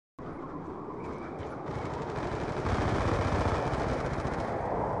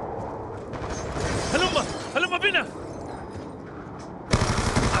بنا!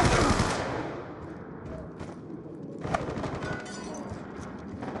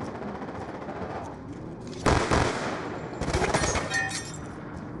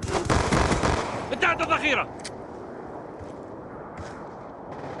 انتهت الذخيرة!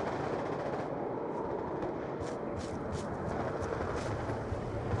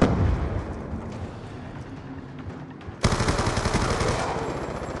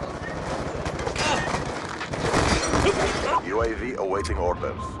 UAV awaiting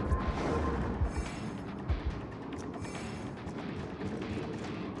orders.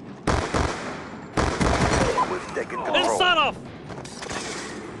 We've taken control. انصرف!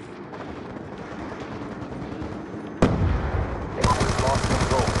 We've lost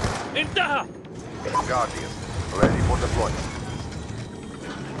control. انتهى! Guardian, ready for deployment.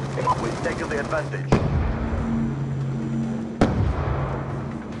 We've taken the advantage.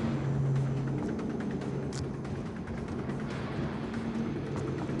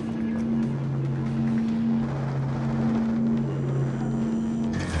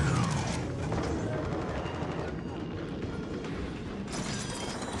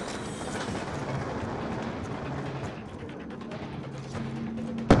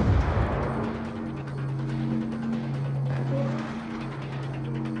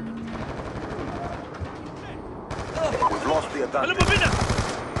 We've lost the هلم advantage. بنا!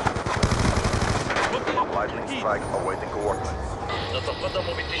 Lightning strike awaiting coordinates. نتقدم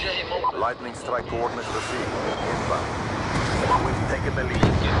باتجاه موقع. Lightning strike coordinates received. Inbound. We've taken the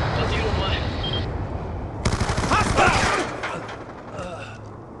lead. قتيل واحد.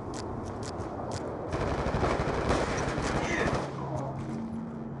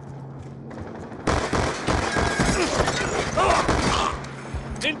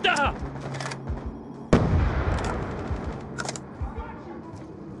 انتهى!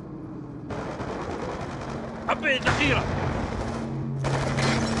 عبي الذخيرة!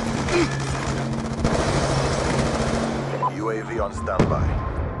 UAV on standby.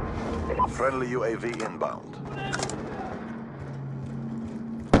 Friendly UAV inbound.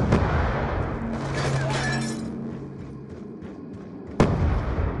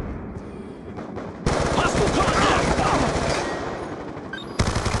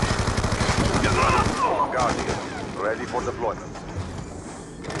 Guardian, ready for deployment.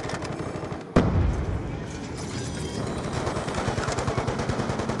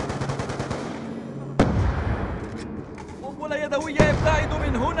 قنبلة يدوية ابتعدوا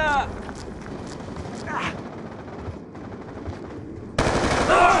من هنا!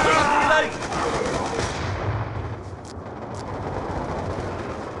 إليك!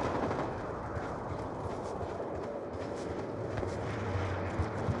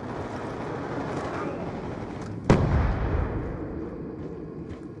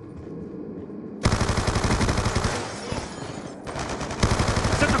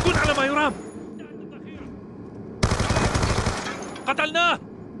 ستكون على ما يرام! قتلناه!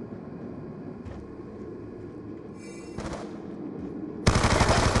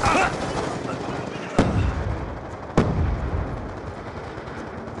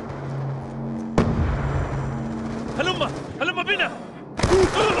 هلم بنا!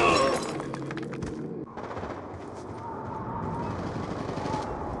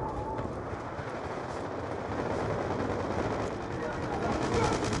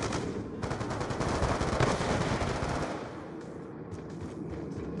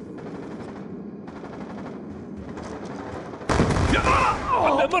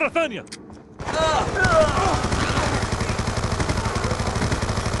 مرة ثانية!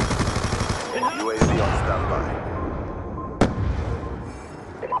 UAV on standby.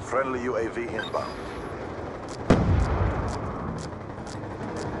 Friendly UAV inbound.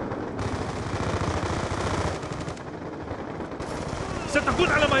 ستكون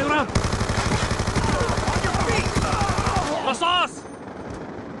على ما يرام! رصاص!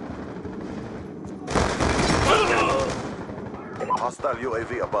 Hostile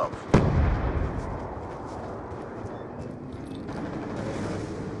UAV above.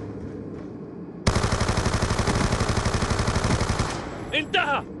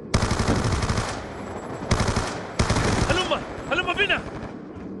 انتهى! هلم بنا!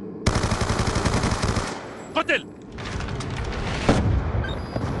 قتل!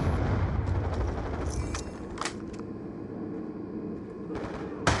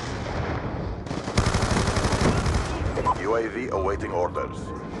 UAV awaiting orders.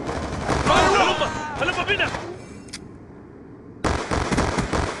 هلم بنا!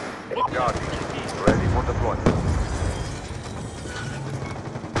 Guardian, ready for deployment.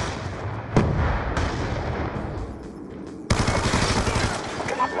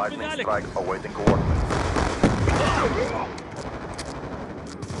 Lightning strike awaiting coordinates.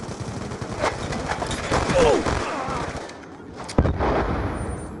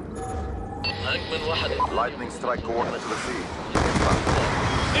 هانكمان واحد. Lightning strike coordinates received. Inbound.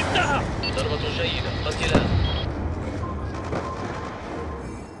 انتهى. ضربة جيدة. قتلان.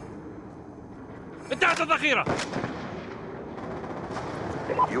 انتهت الذخيرة.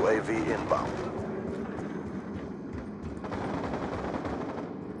 UAV inbound.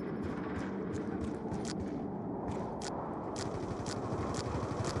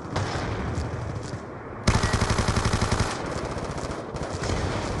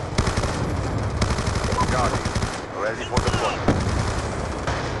 Guardian, ready for deployment.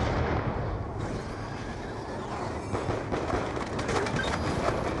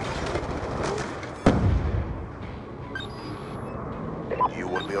 You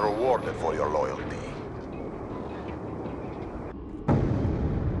will be rewarded for your loyalty.